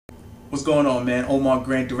What's going on, man? Omar,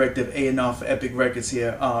 Grant, Director of A&R for Epic Records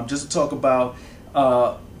here. Just to talk about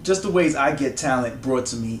just the ways I get talent brought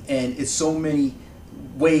to me, and it's so many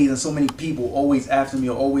ways and so many people always after me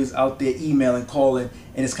or always out there emailing, calling,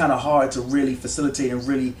 and it's kind of hard to really facilitate and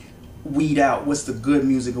really weed out what's the good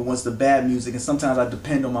music and what's the bad music. And sometimes I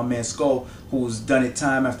depend on my man Skull, who's done it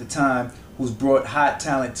time after time, who's brought hot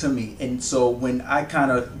talent to me. And so when I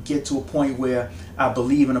kind of get to a point where I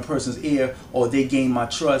believe in a person's ear, or they gain my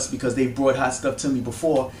trust because they brought hot stuff to me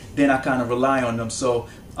before, then I kind of rely on them. So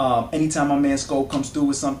anytime my man Skull comes through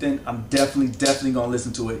with something, I'm definitely gonna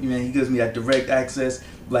listen to it. You know, he gives me that direct access.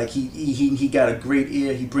 Like he got a great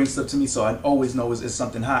ear. He brings stuff to me, so I always know it's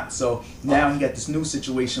something hot. So now he got this new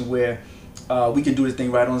situation where we can do this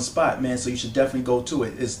thing right on the spot, man. So you should definitely go to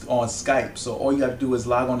it. It's on Skype. So all you got to do is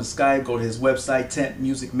log on to Skype, go to his website,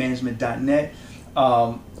 tempmusicmanagement.net.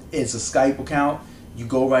 It's a Skype account. You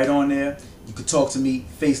go right on there. You could talk to me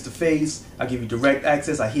face to face. I give you direct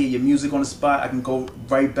access. I hear your music on the spot. I can go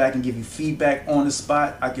right back and give you feedback on the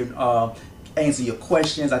spot. I can answer your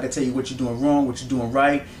questions. I can tell you what you're doing wrong, what you're doing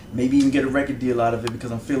right. Maybe even get a record deal out of it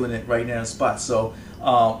because I'm feeling it right now on the spot. So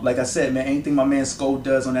like I said, man, anything my man Skull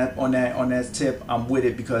does on that tip, I'm with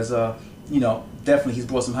it because you know, definitely he's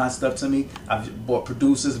brought some hot stuff to me. I've brought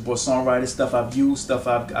producers, brought songwriters, stuff I've used, stuff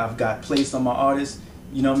I've got placed on my artists.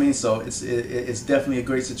 You know what I mean? So it's definitely a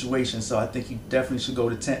great situation. So I think you definitely should go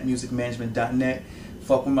to tempmusicmanagement.net.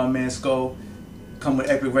 Fuck with my man Skull. Come with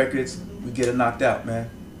Epic Records. We get it knocked out, man.